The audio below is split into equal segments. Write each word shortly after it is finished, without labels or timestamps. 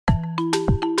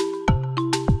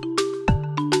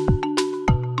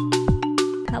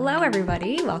Hello,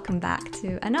 everybody. Welcome back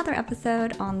to another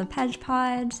episode on the Pej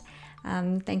Pod.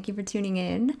 Thank you for tuning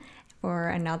in for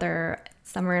another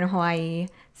Summer in Hawaii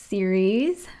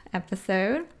series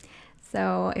episode.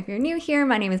 So if you're new here,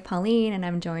 my name is Pauline and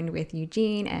I'm joined with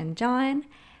Eugene and John.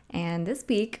 And this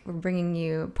week we're bringing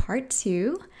you part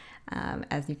two,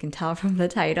 as you can tell from the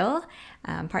title,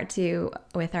 part two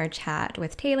with our chat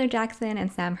with Taylor Jackson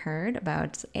and Sam Hurd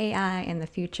about AI and the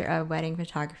future of wedding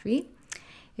photography.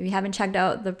 If you haven't checked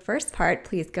out the first part,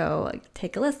 please go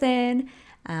take a listen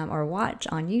or watch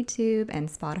on YouTube and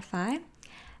Spotify.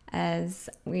 As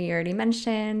we already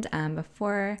mentioned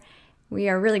before, we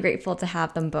are really grateful to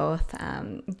have them both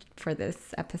for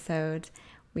this episode.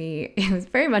 It was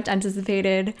very much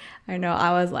anticipated. I know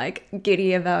I was like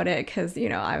giddy about it because,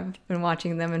 I've been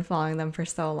watching them and following them for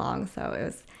so long. So it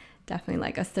was definitely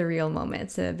like a surreal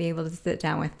moment to be able to sit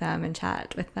down with them and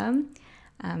chat with them.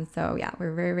 So yeah,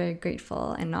 we're very, very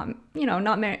grateful, and not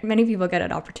many people get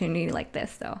an opportunity like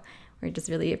this. So we're just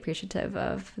really appreciative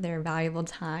of their valuable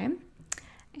time.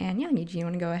 And yeah, Eugene, you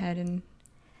want to go ahead and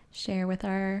share with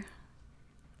our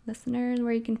listeners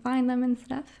where you can find them and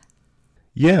stuff?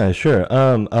 Yeah, sure.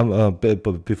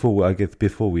 But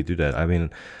before we do that, I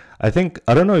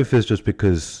don't know if it's just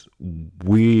because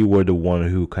we were the one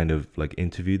who kind of like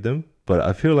interviewed them, but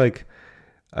I feel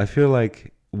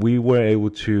like we were able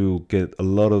to get a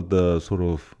lot of the sort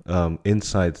of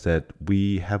insights that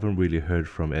we haven't really heard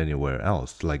from anywhere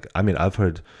else. Like, I've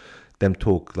heard them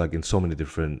talk like in so many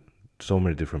different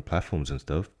platforms and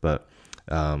stuff, but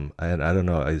and I don't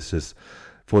know. It's just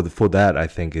for that. I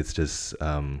think it's just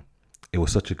it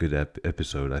was such a good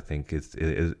episode. I think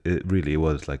it really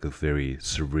was like a very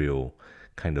surreal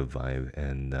kind of vibe,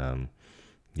 and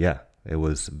yeah, it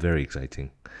was very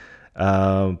exciting.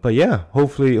 But yeah,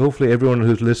 hopefully everyone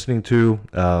who's listening to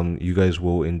you guys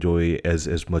will enjoy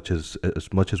as much as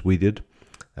we did.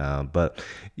 But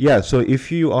yeah, so if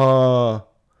you're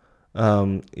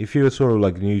sort of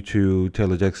like new to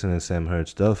Taylor Jackson and Sam Hurd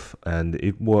stuff, and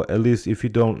at least if you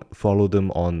don't follow them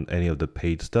on any of the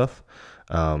paid stuff,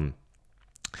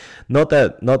 not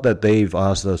that they've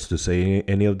asked us to say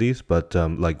any of these, but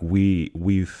like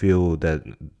we feel that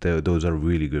those are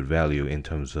really good value in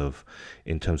terms of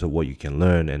what you can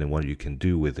learn and what you can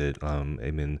do with it.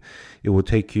 It will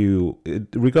take you,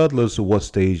 regardless of what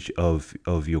stage of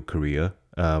your career.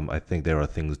 I think there are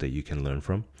things that you can learn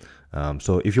from.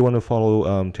 So if you want to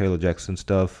follow Taylor Jackson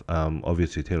stuff,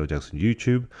 obviously Taylor Jackson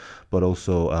YouTube, but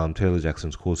also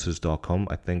TaylorJacksonsCourses.com.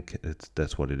 I think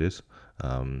that's what it is.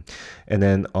 And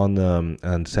then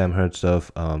on Sam Hurd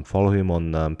stuff, follow him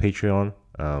on Patreon.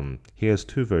 He has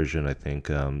two versions, I think.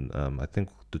 I think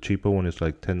the cheaper one is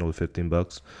like $10 or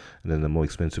 $15, and then the more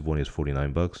expensive one is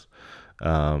 $49.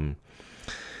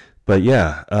 But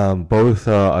yeah, both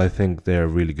I think they're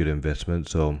really good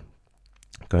investments. So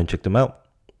go and check them out.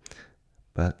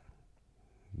 But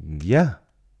yeah,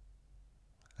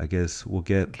 I guess we'll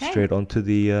get straight onto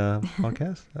the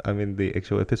podcast. The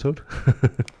actual episode.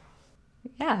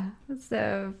 Yeah,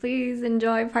 so please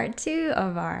enjoy part two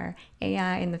of our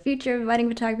AI in the future of wedding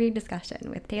photography discussion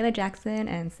with Taylor Jackson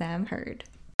and Sam Hurd.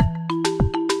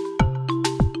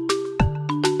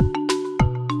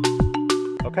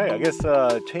 Okay, I guess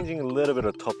changing a little bit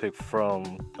of topic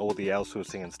from all the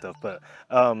outsourcing and stuff, but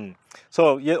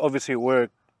so yeah, obviously we're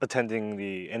attending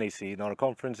the NAC, not a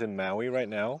conference in Maui right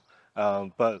now,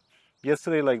 but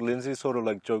yesterday, like Lindsay sort of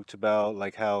like joked about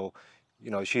like how,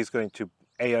 she's going to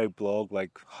AI blog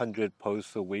like 100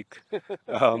 posts a week.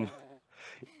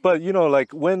 But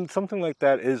like when something like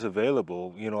that is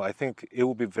available, I think it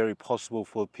will be very possible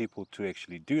for people to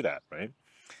actually do that, right?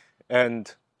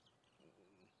 And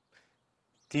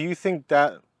do you think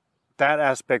that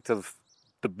aspect of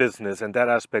the business and that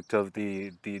aspect of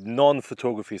the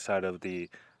non-photography side of the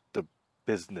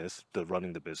business, the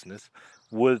running the business,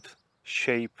 would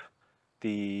shape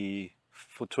the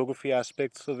photography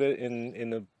aspects of it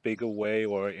in a bigger way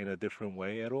or in a different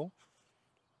way at all?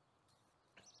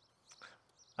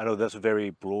 I know that's a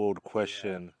very broad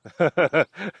question. Yeah.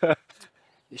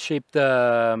 Shape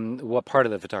the what part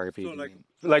of the photography? So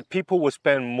like people will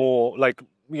spend more, like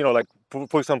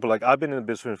for example, like I've been in the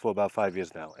business for about 5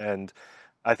 years now, and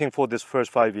I think for this first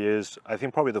 5 years, I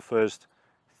think probably the first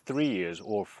 3 years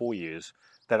or 4 years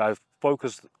that I've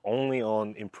focused only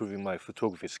on improving my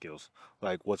photography skills,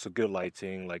 like what's a good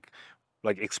lighting, like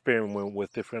experiment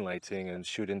with different lighting and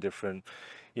shooting different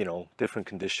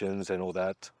conditions and all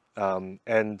that. I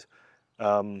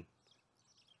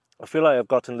feel like I've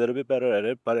gotten a little bit better at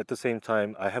it, but at the same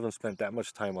time, I haven't spent that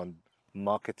much time on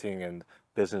marketing and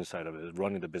business side of it,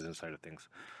 running the business side of things.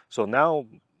 So now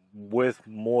with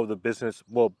more of the business,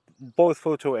 well, both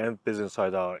photo and business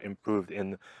side are improved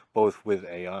in both with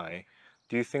AI,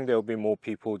 do you think there will be more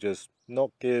people just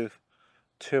not give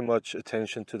too much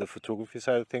attention to the photography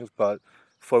side of things, but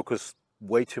focus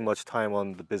way too much time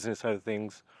on the business side of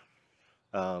things,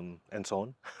 and so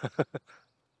on?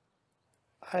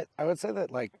 I would say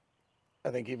that, like, I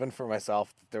think even for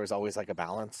myself, there was always like a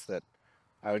balance that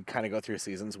I would kind of go through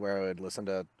seasons where I would listen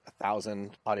to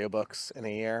 1,000 audiobooks in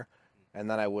a year, and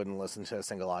then I wouldn't listen to a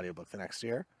single audiobook the next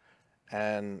year.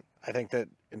 And I think that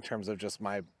in terms of just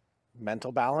my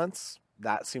mental balance,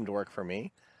 that seemed to work for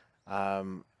me.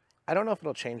 I don't know if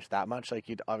it'll change that much. Like,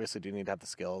 you obviously do need to have the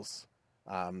skills.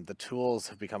 The tools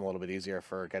have become a little bit easier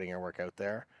for getting your work out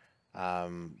there.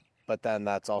 But then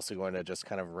that's also going to just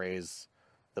kind of raise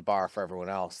the bar for everyone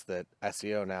else, that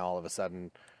SEO now all of a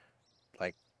sudden,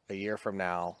 like a year from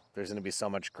now, there's going to be so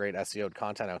much great SEO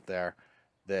content out there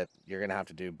that you're going to have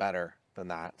to do better than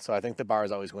that. So I think the bar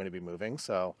is always going to be moving.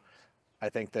 So I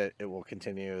think that it will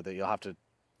continue, that you'll have to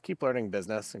keep learning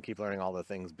business and keep learning all the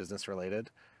things business related.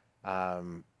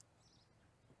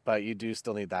 But you do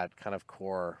still need that kind of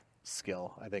core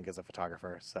skill, I think, as a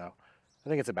photographer. So I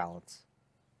think it's a balance.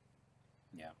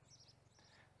 Yeah.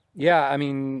 Yeah, I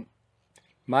mean,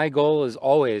 my goal is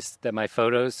always that my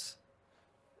photos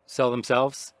sell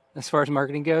themselves as far as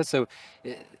marketing goes. So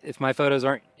if my photos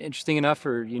aren't interesting enough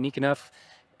or unique enough,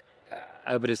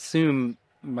 I would assume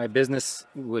my business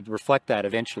would reflect that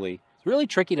eventually. It's really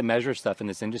tricky to measure stuff in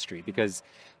this industry because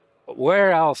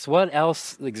what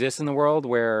else exists in the world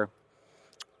where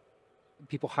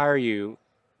people hire you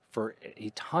for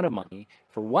a ton of money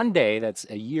for one day that's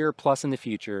a year plus in the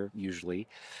future, usually.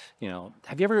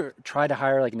 Have you ever tried to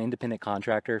hire like an independent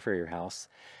contractor for your house?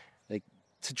 Like,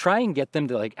 to try and get them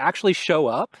to like actually show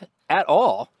up at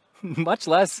all, much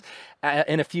less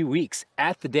in a few weeks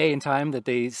at the day and time that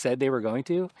they said they were going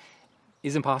to,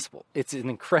 is impossible. It's an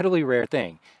incredibly rare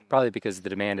thing, probably because the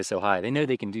demand is so high. They know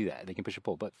they can do that. They can push and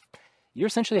pull, but you're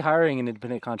essentially hiring an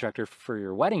independent contractor for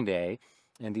your wedding day.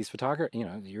 And these photographers,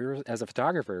 you're as a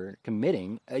photographer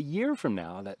committing a year from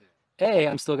now that A,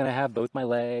 I'm still going to have both my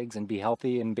legs and be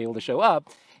healthy and be able to show up,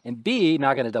 and B,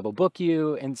 not going to double book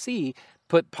you, and C,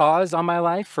 put pause on my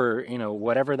life for,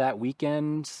 whatever that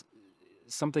weekend,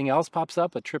 something else pops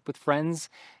up, a trip with friends.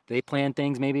 They plan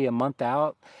things maybe a month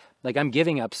out. Like, I'm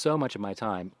giving up so much of my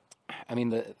time. I mean,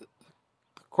 the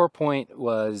core point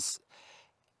was,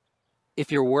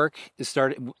 if your work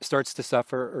starts to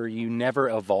suffer, or you never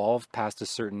evolve past a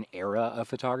certain era of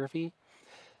photography,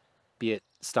 be it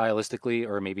stylistically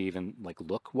or maybe even like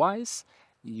look-wise,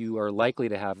 you are likely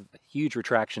to have huge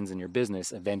retractions in your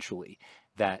business eventually,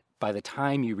 that by the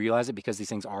time you realize it, because these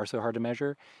things are so hard to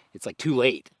measure, it's like too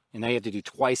late. And now you have to do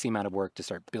twice the amount of work to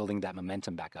start building that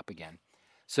momentum back up again.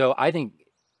 So I think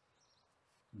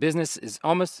business is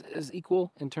almost as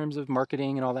equal in terms of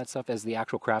marketing and all that stuff as the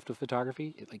actual craft of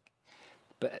photography.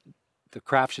 But the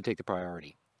craft should take the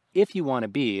priority. If you want to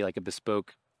be like a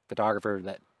bespoke photographer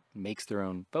that makes their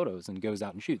own photos and goes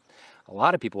out and shoots, a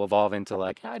lot of people evolve into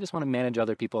like, I just want to manage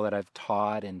other people that I've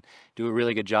taught and do a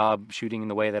really good job shooting in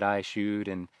the way that I shoot.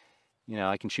 And,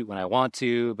 I can shoot when I want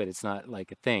to, but it's not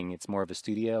like a thing. It's more of a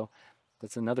studio.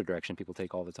 That's another direction people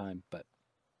take all the time. But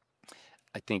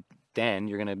I think then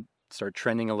you're going to start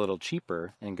trending a little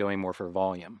cheaper and going more for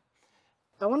volume.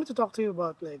 I wanted to talk to you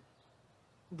about like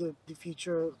the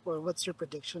future, or what's your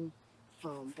prediction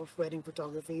of wedding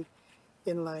photography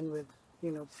in line with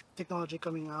technology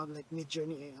coming out, like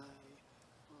mid-journey AI,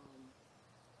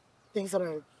 things that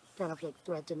are kind of like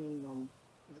threatening the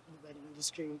wedding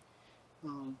industry.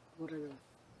 What are your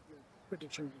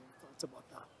predictions and thoughts about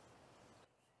that?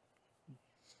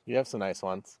 You have some nice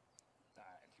ones.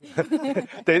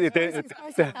 They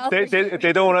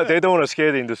don't want to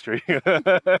scare the industry.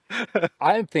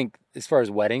 I think as far as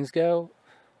weddings go,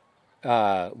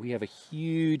 we have a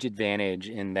huge advantage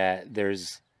in that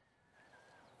there's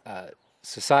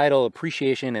societal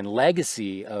appreciation and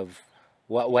legacy of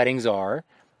what weddings are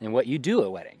and what you do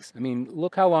at weddings. I mean,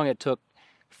 look how long it took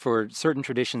for certain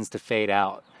traditions to fade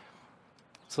out.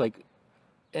 It's like,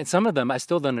 and some of them I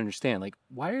still don't understand. Like,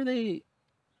 why are they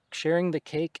sharing the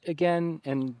cake again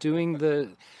and doing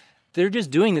they're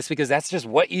just doing this because that's just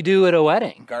what you do at a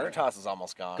wedding. Garter toss is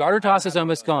almost gone. Garter toss is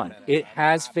almost gone. It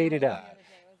has faded out.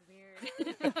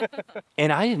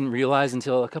 And I didn't realize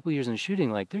until a couple of years in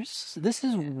shooting, like this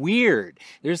is weird.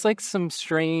 There's like some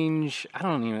strange, I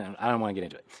don't want to get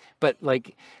into it, but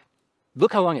like,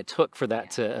 look how long it took for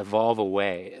that to evolve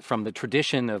away from the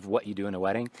tradition of what you do in a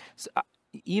wedding. So,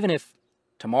 even if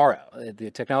tomorrow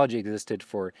the technology existed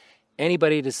for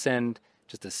anybody to send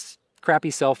just a crappy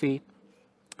selfie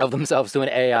of themselves to an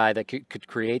AI that could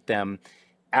create them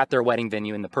at their wedding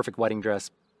venue in the perfect wedding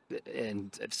dress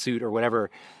and suit or whatever,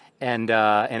 and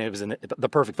it was the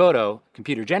perfect photo,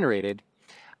 computer generated,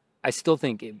 I still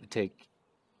think it would take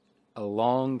a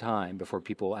long time before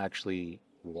people actually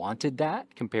wanted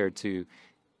that compared to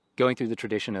going through the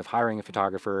tradition of hiring a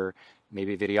photographer,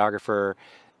 maybe a videographer,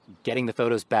 getting the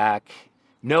photos back,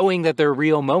 knowing that they're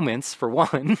real moments for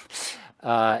one.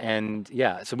 And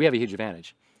yeah, so we have a huge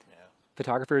advantage.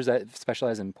 Photographers that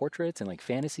specialize in portraits and like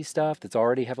fantasy stuff that's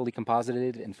already heavily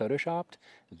composited and photoshopped,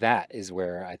 that is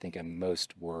where I think I'm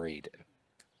most worried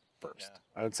first.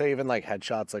 I would say even like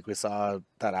headshots, like we saw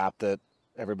that app that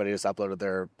everybody just uploaded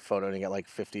their photo and you get like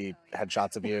 50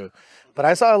 headshots of you. But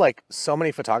I saw like so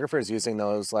many photographers using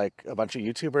those, like a bunch of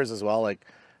YouTubers as well, like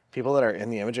people that are in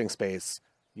the imaging space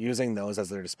using those as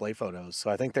their display photos. So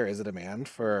I think there is a demand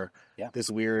for this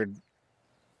weird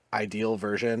ideal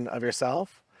version of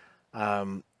yourself.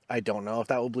 I don't know if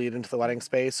that will bleed into the wedding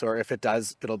space, or if it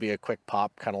does, it'll be a quick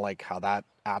pop, kind of like how that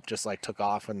app just like took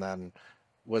off and then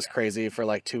was crazy for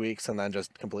like 2 weeks and then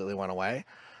just completely went away.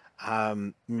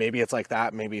 Maybe it's like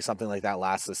that. Maybe something like that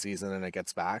lasts the season and it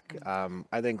gets back.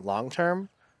 I think long term,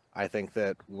 I think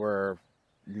that we're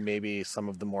maybe some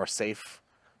of the more safe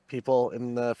people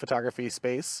in the photography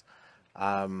space.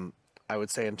 I would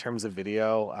say in terms of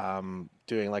video,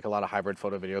 doing like a lot of hybrid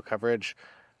photo video coverage,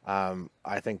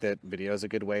 I think that video is a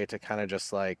good way to kind of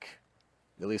just like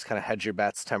at least kind of hedge your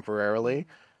bets temporarily.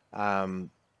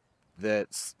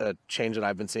 That's a change that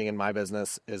I've been seeing in my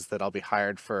business is that I'll be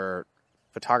hired for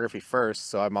photography first.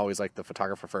 So I'm always like the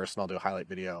photographer first and I'll do a highlight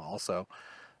video also.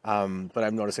 But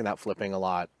I'm noticing that flipping a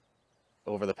lot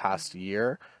over the past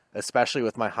year, especially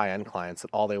with my high-end clients, that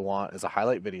all they want is a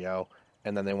highlight video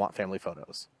and then they want family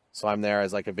photos. So I'm there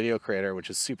as like a video creator,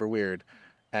 which is super weird.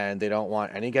 And they don't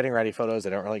want any getting ready photos. They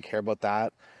don't really care about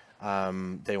that.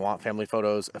 They want family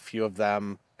photos, a few of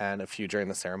them, and a few during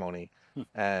the ceremony.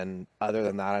 And other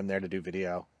than that, I'm there to do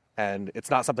video. And it's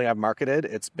not something I've marketed.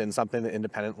 It's been something that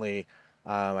independently,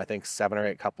 I think 7 or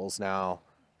 8 couples now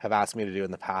have asked me to do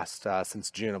in the past since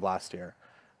June of last year.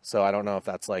 So I don't know if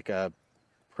that's like a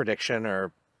prediction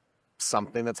or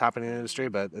something that's happening in the industry,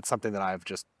 but it's something that I've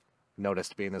just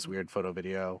noticed being this weird photo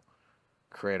video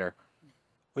creator.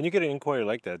 When you get an inquiry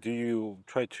like that, do you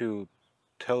try to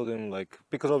tell them, like,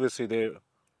 because obviously they're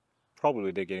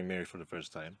getting married for the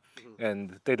first time,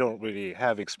 and they don't really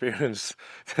have experience,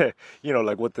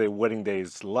 like what the wedding day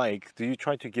is like. Do you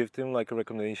try to give them like a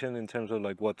recommendation in terms of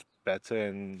like what's better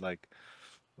and like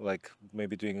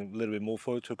maybe doing a little bit more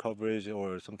photo coverage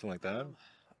or something like that?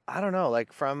 I don't know,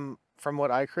 like from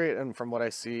what I create and from what I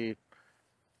see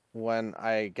when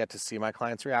I get to see my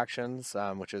clients' reactions,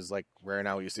 which is like rare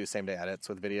now. We used to do same day edits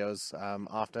with videos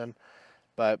often,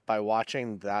 but by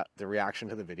watching the reaction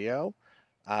to the video,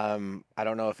 I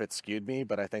don't know if it skewed me,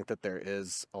 but I think that there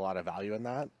is a lot of value in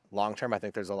that. Long term, I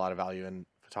think there's a lot of value in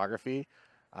photography.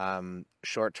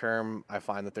 Short term, I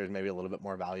find that there's maybe a little bit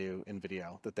more value in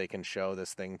video, that they can show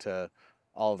this thing to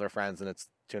all of their friends and it's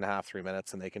 2.5, 3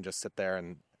 minutes and they can just sit there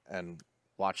and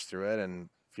watch through it and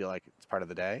feel like it's part of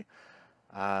the day.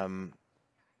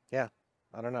 Yeah,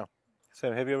 I don't know.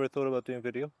 Sam, have you ever thought about doing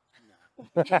video?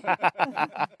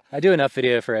 I do enough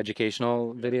video for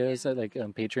educational videos, like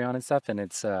on Patreon and stuff, and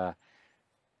it's I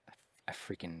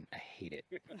hate it.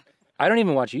 I don't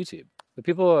even watch YouTube. The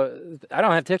people, I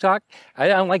don't have TikTok. I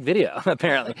don't like video.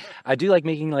 Apparently, I do like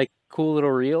making like cool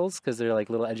little reels because they're like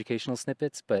little educational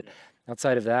snippets. But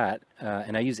outside of that,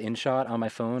 and I use InShot on my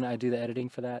phone. I do the editing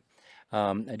for that.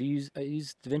 I use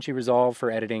DaVinci Resolve for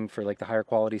editing for like the higher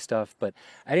quality stuff, but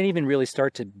I didn't even really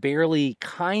start to barely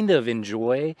kind of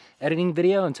enjoy editing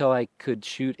video until I could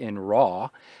shoot in RAW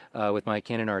with my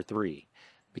Canon R3,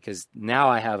 because now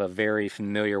I have a very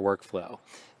familiar workflow.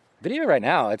 Video right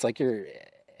now, it's like you're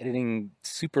editing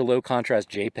super low contrast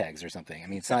JPEGs or something. I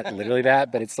mean, it's not literally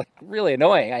that, but it's like really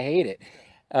annoying. I hate it.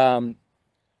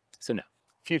 So no.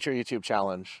 Future YouTube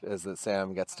challenge is that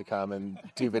Sam gets to come and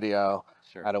do video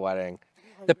at a wedding.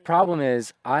 The problem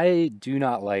is I do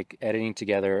not like editing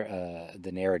together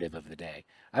the narrative of the day.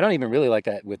 I don't even really like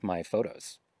that with my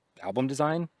photos. Album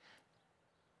design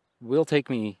will take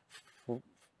me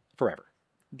forever.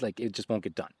 Like it just won't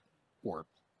get done, or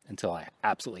until I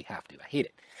absolutely have to. I hate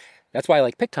it. That's why I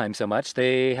like PicTime so much.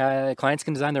 Clients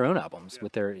can design their own albums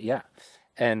with their,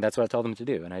 and that's what I tell them to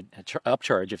do. And I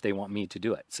upcharge if they want me to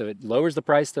do it. So it lowers the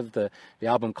price of the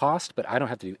album cost, but I don't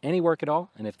have to do any work at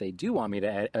all. And if they do want me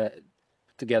to put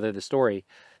together the story,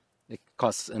 it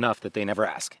costs enough that they never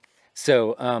ask.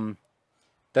 So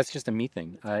that's just a me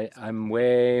thing. I'm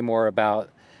way more about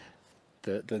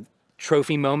the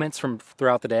trophy moments from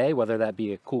throughout the day, whether that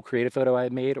be a cool creative photo I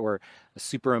made or a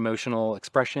super emotional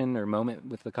expression or moment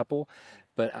with the couple.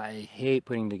 But I hate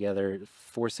putting together,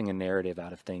 forcing a narrative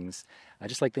out of things. I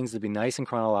just like things to be nice and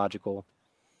chronological.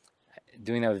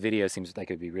 Doing that with video seems like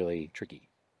it'd be really tricky.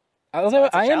 Although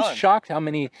That's a I am challenge. shocked how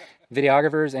many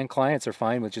videographers and clients are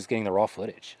fine with just getting the raw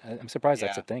footage. I'm surprised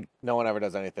that's a thing. No one ever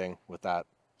does anything with that.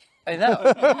 I know.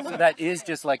 So that is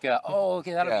just like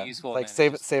okay, that'll be useful. Like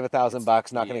and save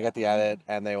 $1,000, not gonna get the edit,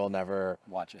 and they will never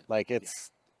watch it. like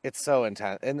it's so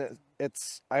intense, and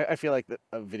I feel like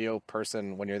a video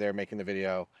person, when you're there making the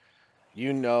video,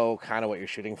 you know kind of what you're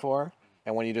shooting for,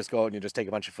 and when you just go and you just take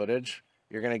a bunch of footage,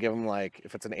 you're gonna give them, like,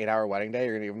 if it's an 8-hour wedding day,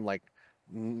 you're gonna give them like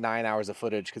 9 hours of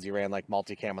footage because you ran like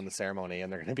multicam on the ceremony,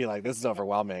 and they're gonna be like, this is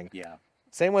overwhelming. Yeah.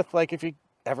 Same with, like, if you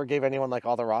ever gave anyone like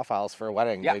all the raw files for a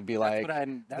wedding, they'd be like,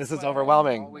 this is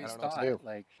overwhelming. I don't know what to do.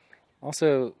 Like,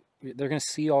 also, they're gonna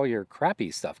see all your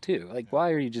crappy stuff too. Like,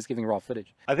 why are you just giving raw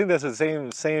footage? I think that's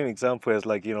the same example as,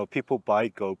 like, people buy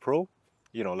GoPro,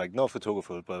 like not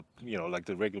photographers, but like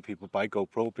the regular people buy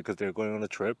GoPro because they're going on a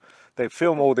trip. They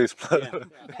film all this,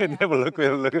 they never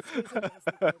look.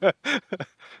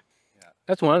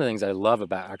 That's one of the things I love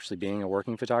about actually being a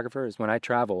working photographer is when I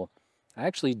travel, I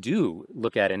actually do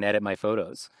look at and edit my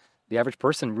photos. The average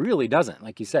person really doesn't.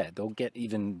 Like you said, they'll get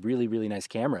even really, really nice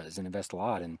cameras and invest a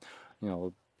lot and,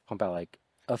 pump out like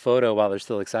a photo while they're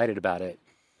still excited about it.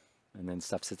 And then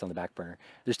stuff sits on the back burner.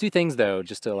 There's two things, though,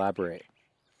 just to elaborate,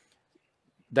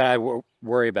 that I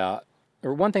worry about,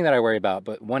 or one thing that I worry about,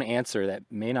 but one answer that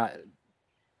may not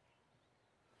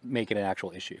make it an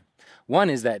actual issue. One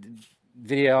is that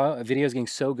video is getting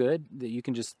so good that you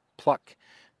can just pluck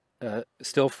a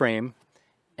still frame,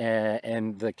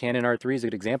 and the Canon R3 is a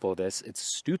good example of this. It's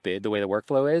stupid the way the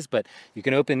workflow is, but you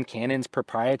can open Canon's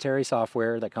proprietary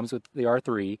software that comes with the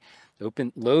R3,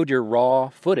 load your raw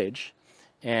footage,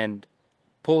 and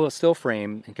pull a still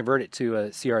frame and convert it to a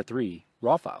CR3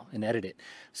 raw file and edit it.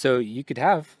 So you could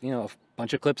have, a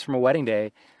bunch of clips from a wedding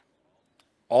day,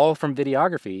 all from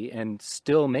videography, and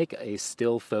still make a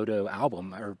still photo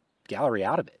album or gallery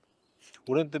out of it.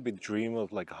 Wouldn't it be dream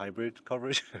of like hybrid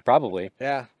coverage? Probably.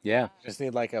 Yeah. Yeah. Just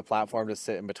need like a platform to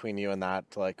sit in between you and that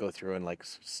to like go through and like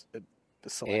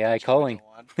select AI which culling.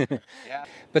 one you want. Yeah.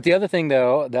 But the other thing,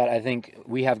 though, that I think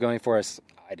we have going for us,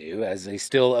 I do, as a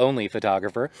still-only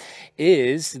photographer,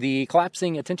 is the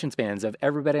collapsing attention spans of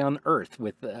everybody on Earth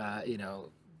with,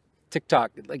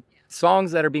 TikTok. Like,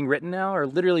 songs that are being written now are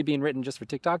literally being written just for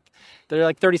TikTok. They're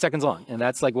like 30 seconds long, and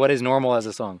that's like what is normal as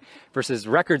a song, versus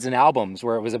records and albums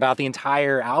where it was about the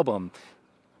entire album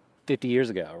 50 years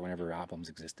ago or whenever albums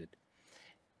existed.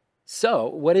 So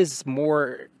what is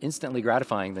more instantly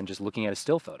gratifying than just looking at a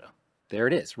still photo? There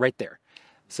it is, right there.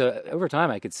 So over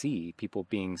time, I could see people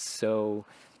being so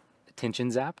attention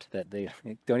zapped that they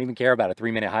don't even care about a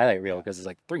 3-minute highlight reel because it's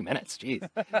like 3 minutes. Jeez,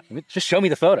 just show me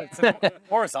the photos.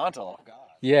 Horizontal. God.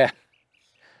 Yeah.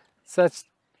 So that's,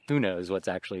 who knows what's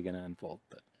actually going to unfold.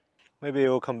 But Maybe it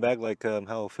will come back like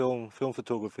how film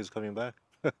photography is coming back.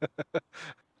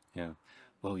 yeah.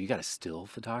 Whoa, you got a still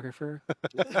photographer?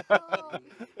 Oh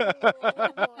my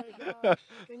God.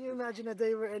 Can you imagine a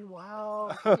day we're in?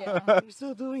 Wow. You're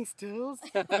still doing stills?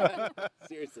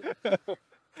 Seriously.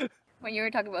 When you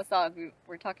were talking about songs, we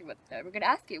were talking about that. We're going to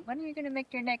ask you, when are you going to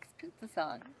make your next pizza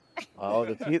song?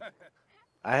 Oh,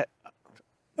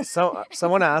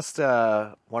 someone asked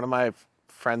one of my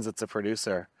friends that's a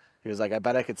producer. He was like, I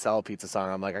bet I could sell a pizza song.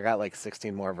 I'm like, I got like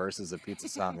 16 more verses of pizza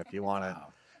song if you want it.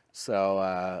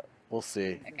 So we'll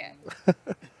see. Okay.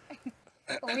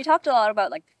 Well, we talked a lot about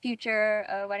like the future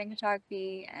of wedding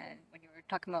photography, and when you were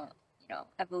talking about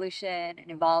evolution and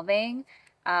evolving,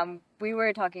 we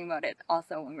were talking about it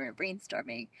also when we were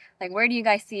brainstorming. Like, where do you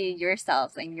guys see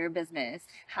yourselves and your business,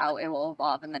 how it will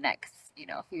evolve in the next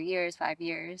few years, 5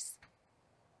 years?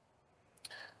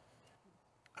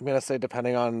 I'm gonna say,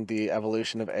 depending on the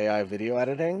evolution of AI video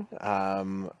editing,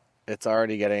 it's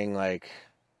already getting like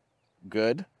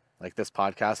good. Like this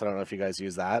podcast, I don't know if you guys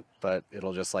use that, but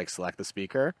it'll just like select the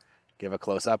speaker, give a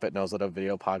close up. It knows what a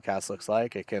video podcast looks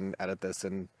like. It can edit this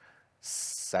in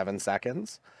 7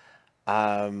 seconds. We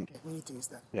need to use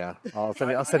that. Yeah, I'll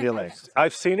send you a link.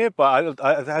 I've seen it, but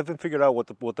I haven't figured out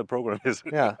what the program is.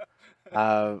 Yeah,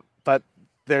 but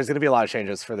there's going to be a lot of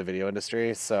changes for the video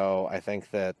industry. So I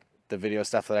think that the video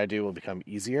stuff that I do will become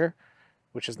easier,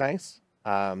 which is nice,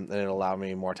 and it'll allow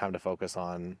me more time to focus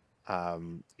on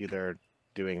either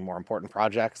doing more important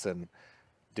projects and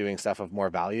doing stuff of more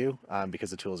value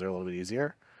because the tools are a little bit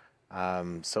easier.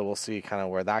 So we'll see kind of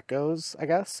where that goes, I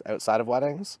guess, outside of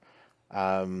weddings.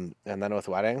 And then with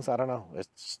weddings, I don't know.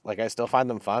 It's like I still find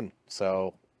them fun.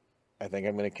 So I think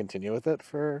I'm going to continue with it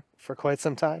for quite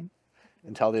some time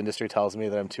until the industry tells me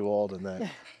that I'm too old and that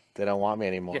they don't want me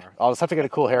anymore. Yeah. I'll just have to get a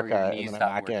cool Or your haircut knees and then I'm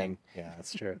stop back working. in. Yeah,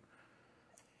 that's true.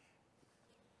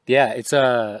 Yeah, it's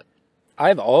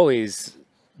I've always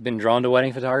been drawn to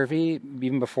wedding photography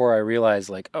even before I realized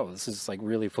like, oh, this is like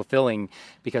really fulfilling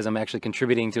because I'm actually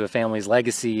contributing to a family's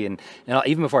legacy, and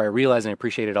even before I realized and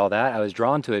appreciated all that, I was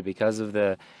drawn to it because of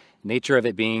the nature of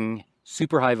it being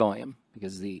super high volume.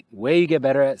 Because the way you get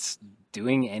better at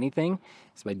doing anything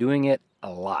is by doing it a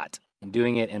lot and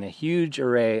doing it in a huge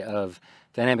array of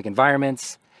dynamic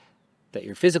environments that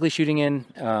you're physically shooting in,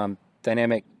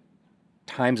 dynamic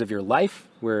times of your life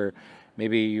where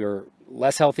maybe you're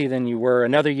less healthy than you were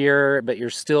another year, but you're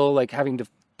still like having to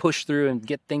push through and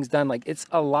get things done. Like it's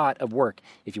a lot of work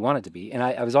if you want it to be. And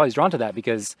I was always drawn to that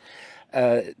because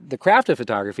the craft of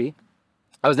photography,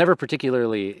 I was never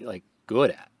particularly like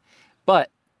good at. But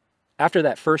after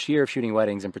that first year of shooting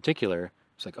weddings in particular,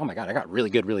 it's like, oh my God, I got really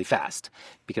good really fast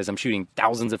because I'm shooting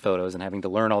thousands of photos and having to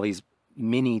learn all these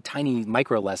tiny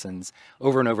micro lessons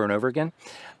over and over and over again.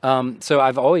 So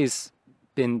I've always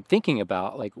been thinking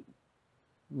about like,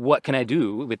 what can I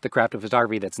do with the craft of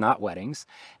photography that's not weddings?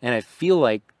 And I feel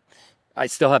like I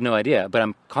still have no idea, but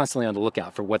I'm constantly on the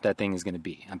lookout for what that thing is going to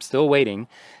be. I'm still waiting.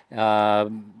 I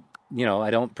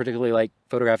don't particularly like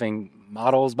photographing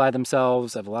models by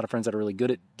themselves. I have a lot of friends that are really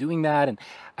good at doing that, and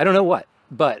I don't know what,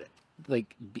 but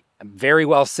like I'm very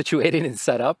well situated and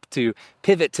set up to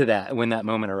pivot to that when that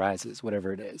moment arises,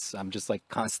 whatever it is. I'm just like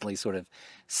constantly sort of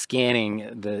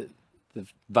scanning the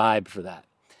vibe for that.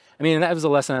 I mean, that was a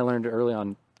lesson I learned early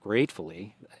on,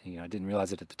 gratefully. I didn't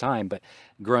realize it at the time, but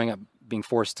growing up being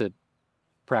forced to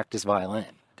practice violin,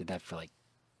 I did that for like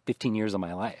 15 years of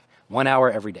my life, 1 hour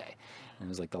every day. And it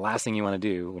was like the last thing you want to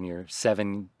do when you're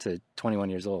 7 to 21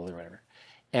 years old or whatever.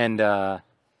 And,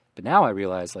 but now I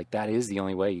realize like that is the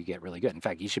only way you get really good. In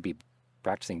fact, you should be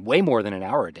practicing way more than an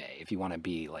hour a day if you want to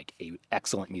be like an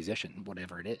excellent musician,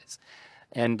 whatever it is.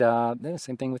 And the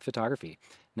same thing with photography.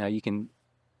 Now you can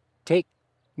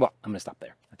well, I'm going to stop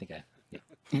there. I think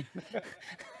yeah.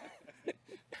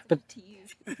 But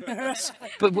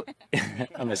I'm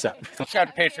going to stop.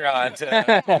 Subscribe to Patreon to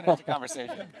get into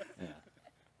conversation.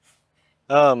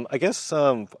 I guess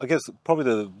probably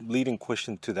the leading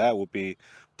question to that would be,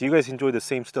 do you guys enjoy the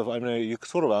same stuff? I mean, you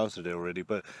sort of answered it already,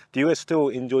 but do you guys still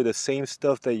enjoy the same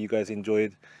stuff that you guys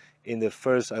enjoyed in the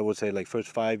first, I would say, like first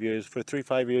 5 years, for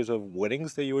 5 years of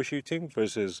weddings that you were shooting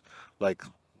versus like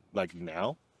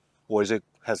now? Or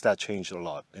has that changed a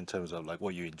lot in terms of like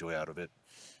what you enjoy out of it?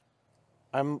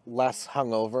 I'm less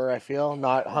hungover, I feel.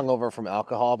 Not hungover from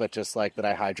alcohol, but just like that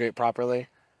I hydrate properly.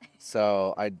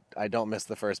 So I don't miss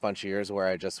the first bunch of years where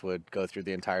I just would go through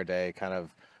the entire day kind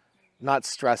of not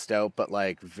stressed out, but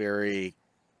like very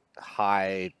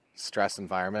high stress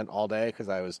environment all day because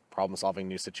I was problem solving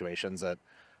new situations that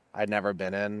I'd never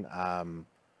been in.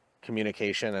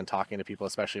 Communication and talking to people,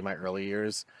 especially in my early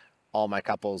years, all my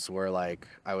couples were like,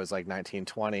 I was like 19,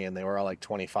 20, and they were all like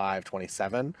 25,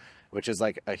 27, which is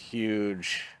like a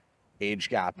huge age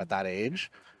gap at that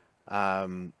age.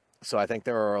 So I think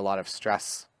there were a lot of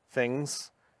stress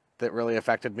things that really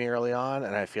affected me early on,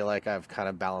 and I feel like I've kind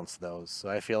of balanced those. So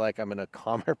I feel like I'm in a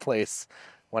calmer place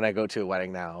when I go to a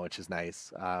wedding now, which is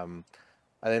nice. I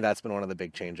think that's been one of the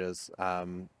big changes.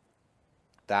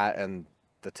 That and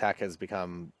the tech has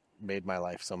made my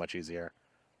life so much easier.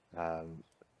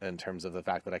 In terms of the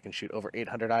fact that I can shoot over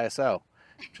 800 ISO,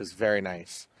 which is very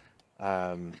nice.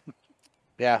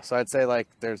 Yeah, so I'd say like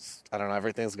I don't know,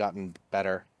 everything's gotten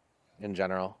better in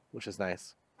general, which is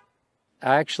nice.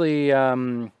 Actually,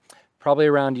 probably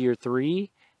around year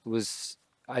 3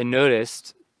 I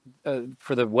noticed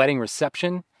for the wedding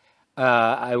reception,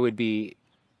 my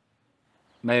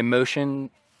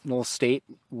emotional state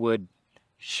would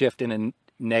shift in a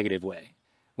negative way.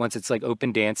 Once it's like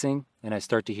open dancing and I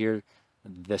start to hear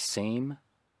the same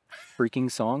freaking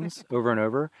songs over and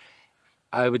over,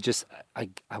 I would just,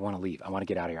 I want to leave. I want to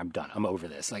get out of here. I'm done. I'm over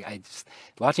this. Like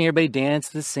watching everybody dance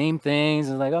the same things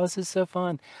and like, oh, this is so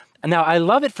fun. And now I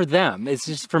love it for them. It's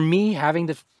just for me having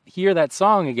to hear that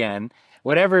song again,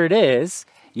 whatever it is.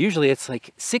 Usually it's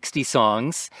like 60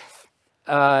 songs.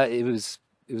 It was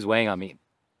weighing on me,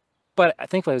 but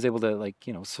thankfully I was able to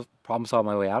problem solve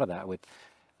my way out of that with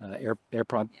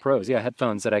AirPod Pros. Yeah.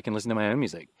 Headphones that I can listen to my own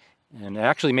music. And it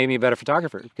actually made me a better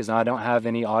photographer because now I don't have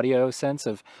any audio sense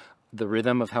of the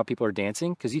rhythm of how people are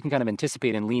dancing, because you can kind of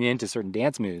anticipate and lean into certain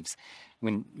dance moves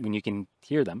when you can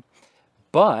hear them.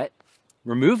 But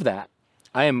remove that,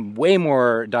 I am way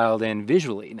more dialed in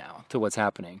visually now to what's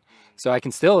happening. So I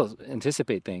can still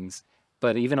anticipate things,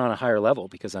 but even on a higher level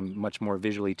because I'm much more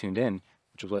visually tuned in,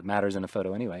 which is what matters in a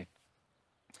photo anyway.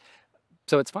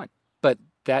 So it's fine. But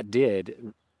that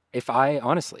did, if I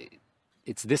honestly,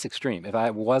 it's this extreme. If I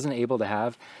wasn't able to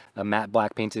have a matte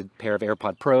black painted pair of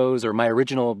AirPod Pros, or my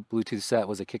original Bluetooth set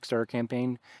was a Kickstarter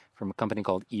campaign from a company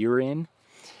called Earin,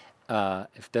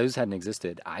 if those hadn't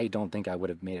existed, I don't think I would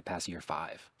have made it past year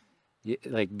 5.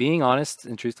 Like being honest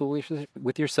and truthful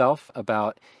with yourself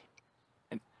about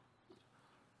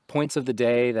points of the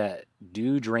day that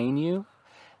do drain you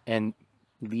and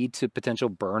lead to potential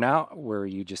burnout, where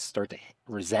you just start to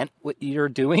resent what you're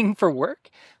doing for work,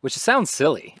 which sounds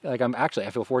silly. Like I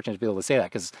feel fortunate to be able to say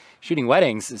that, because shooting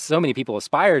weddings, so many people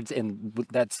aspire to, and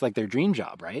that's like their dream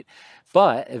job, right?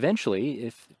 But eventually,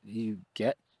 if you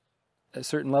get a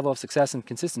certain level of success and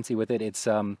consistency with it, it's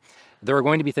there are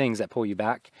going to be things that pull you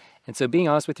back. And so being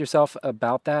honest with yourself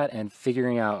about that and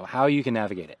figuring out how you can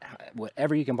navigate it,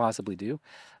 whatever you can possibly do,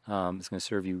 is going to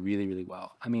serve you really, really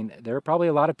well. I mean, there are probably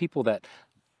a lot of people that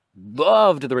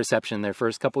loved the reception their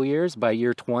first couple years. By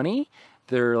year 20,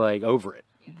 they're like over it,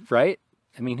 right?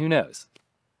 I mean, who knows?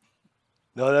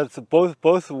 No, that's both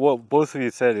what both of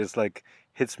you said is like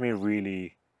hits me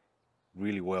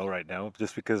really well right now,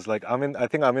 just because like I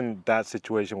think I'm in that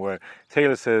situation where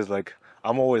Taylor says like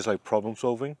I'm always like problem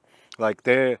solving. Like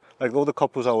they're like all the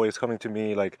couples are always coming to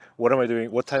me like, what am I doing,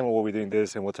 what time are we doing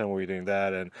this and what time are we doing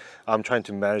that, and I'm trying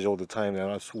to manage all the time,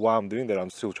 and while I'm doing that I'm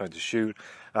still trying to shoot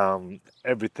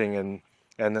everything,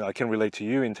 and I can relate to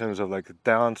you in terms of like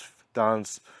dance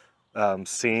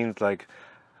scenes. Like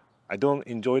I don't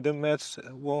enjoy them much.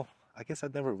 Well, I guess I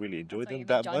never really enjoyed them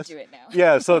that much. Do it now.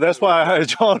 Yeah, so that's why I hired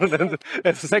John, and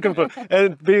the second one,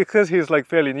 and because he's like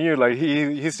fairly new, like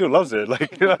he still loves it.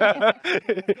 Like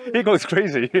he goes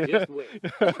crazy. Just wait.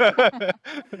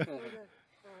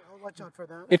 I'll watch out for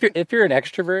that. If you're an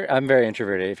extrovert, I'm very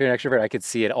introverted. If you're an extrovert, I could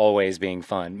see it always being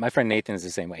fun. My friend Nathan is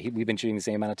the same way. We've been shooting the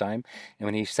same amount of time, and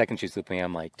when he second shoots with me,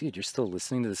 I'm like, dude, you're still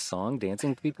listening to this song, dancing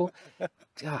with people?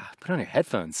 God, put on your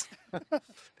headphones.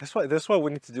 That's why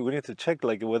we need to check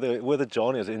like whether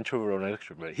John is introvert or an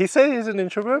extrovert. He says he's an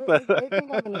introvert, but I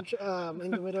think I'm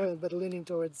in the middle, but leaning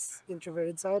towards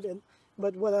introverted side.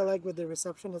 But what I like with the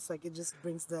reception is like it just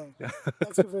brings the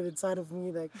extroverted side of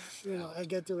me. Like I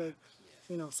get to like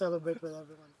celebrate with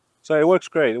everyone. so it works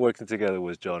great working together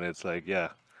with John. It's like yeah,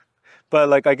 but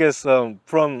like I guess from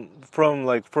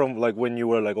when you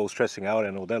were like all stressing out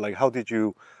and all that, like how did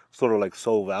you sort of like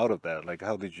solve out of that? Like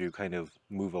how did you kind of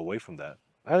move away from that?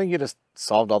 I think you just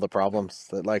solved all the problems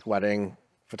that like wedding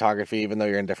photography, even though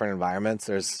you're in different environments,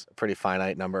 there's a pretty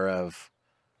finite number of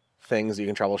things you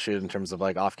can troubleshoot in terms of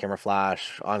like off-camera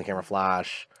flash, on-camera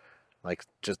flash, like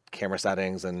just camera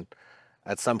settings. And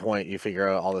at some point you figure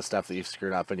out all the stuff that you've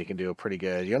screwed up and you can do a pretty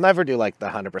good, you'll never do like the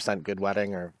 100% good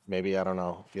wedding, or maybe, I don't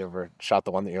know if you ever shot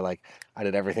the one that you're like, I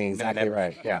did everything exactly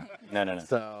right. Yeah. No.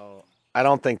 So I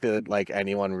don't think that like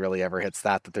anyone really ever hits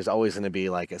that there's always going to be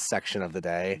like a section of the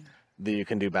day that you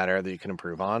can do better, that you can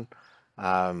improve on.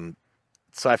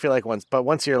 So I feel like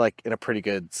once you're like in a pretty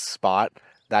good spot,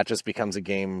 that just becomes a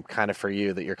game kind of for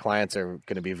you, that your clients are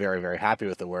going to be very, very happy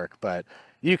with the work, but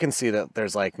you can see that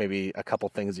there's like maybe a couple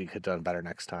things you could have done better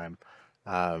next time.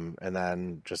 And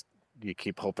then just you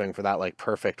keep hoping for that like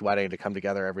perfect wedding to come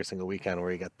together every single weekend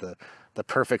where you get the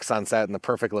perfect sunset and the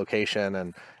perfect location,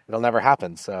 and it'll never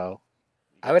happen. So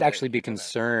I would actually be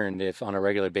concerned if on a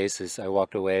regular basis I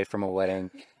walked away from a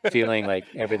wedding feeling like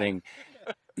everything.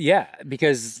 Yeah,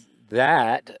 because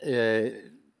that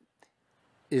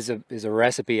is a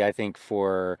recipe, I think,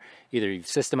 for either you've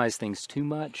systemized things too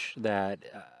much, that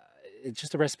it's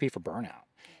just a recipe for burnout,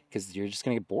 because you're just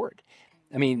going to get bored.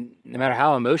 I mean, no matter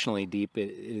how emotionally deep it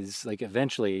is, like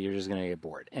eventually you're just going to get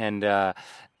bored. And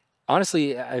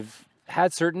honestly, I've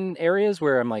had certain areas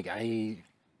where I'm like,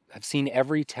 I've seen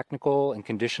every technical and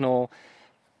conditional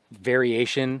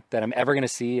variation that I'm ever going to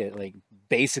see at like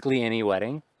basically any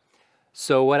wedding.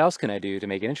 So what else can I do to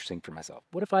make it interesting for myself?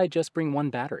 What if I just bring one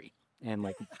battery and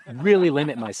like really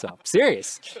limit myself?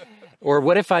 Serious. Or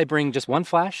what if I bring just one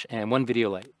flash and one video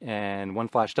light, and one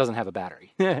flash doesn't have a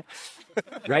battery?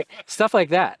 Right? Stuff like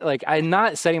that. Like, I'm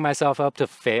not setting myself up to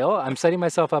fail. I'm setting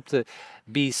myself up to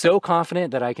be so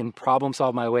confident that I can problem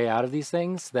solve my way out of these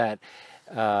things, that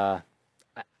I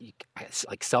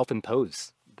like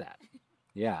self-impose that.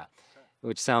 Yeah.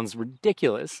 Which sounds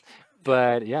ridiculous,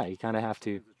 but yeah, you kind of have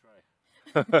to.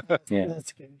 Yeah.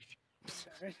 That's good.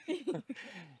 Sorry.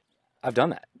 I've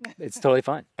done that. It's totally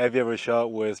fine. Have you ever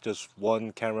shot with just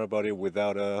one camera body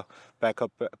without a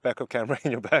backup camera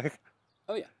in your bag?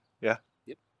 Oh yeah. Yeah.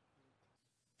 Yep.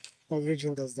 Well,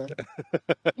 Eugene does that.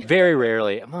 Very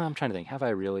rarely. Well, I'm trying to think. Have I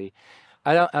really?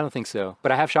 I don't think so.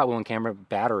 But I have shot with one camera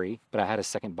battery, but I had a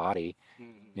second body.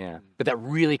 Yeah, but that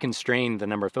really constrained the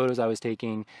number of photos I was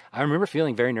taking. I remember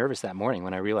feeling very nervous that morning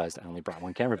when I realized I only brought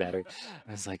one camera battery.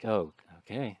 I was like, oh,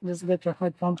 okay. Just get your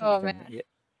heart pumping. Oh man. Yeah.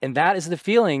 And that is the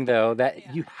feeling, though,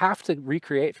 that you have to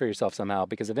recreate for yourself somehow,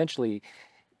 because eventually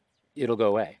it'll go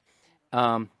away.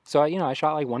 So I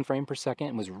shot like 1 frame per second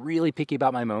and was really picky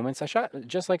about my moments. I shot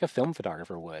just like a film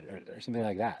photographer would, or something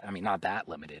like that. I mean, not that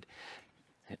limited.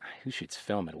 Who shoots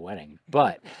film at a wedding?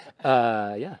 But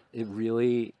yeah, it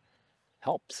really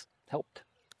helped.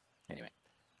 Anyway,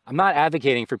 I'm not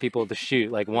advocating for people to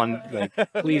shoot like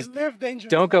please Live dangerous.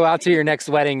 don't go out to your next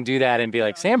wedding, do that and be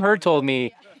like, Sam Hurd told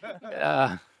me.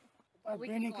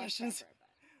 Any questions?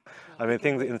 I mean, I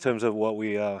think in terms of what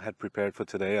we had prepared for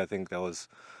today, I think that was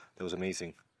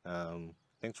amazing.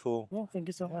 Thanks for Yeah, thank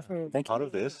you so much for part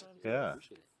of this. Yeah.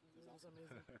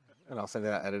 And I'll send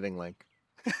you that editing link.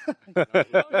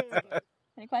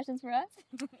 Any questions for us?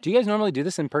 Do you guys normally do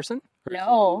this in person?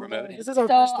 No. This is our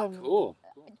So- first time. Cool.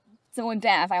 So in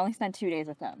Banff, I only spent 2 days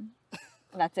with them.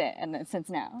 That's it, and then since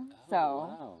now, so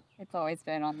Wow. it's always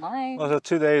been online. Well, so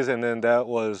 2 days, and then that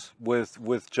was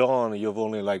with John. You've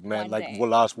only like met One like day. will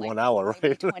last Like, 1 hour, maybe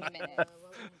right? 20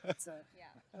 minutes.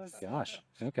 Yeah. Gosh.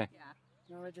 Okay.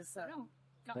 No, we're just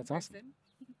That's awesome.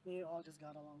 we all just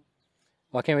got along.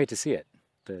 Well, I can't wait to see it.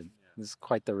 This is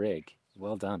quite the rig.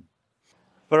 Well done.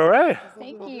 But all right,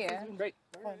 Thank you. Great.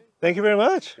 thank you very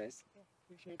much.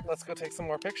 Let's go take some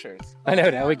more pictures. I know.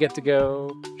 Now we get to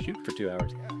go shoot for 2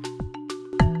 hours.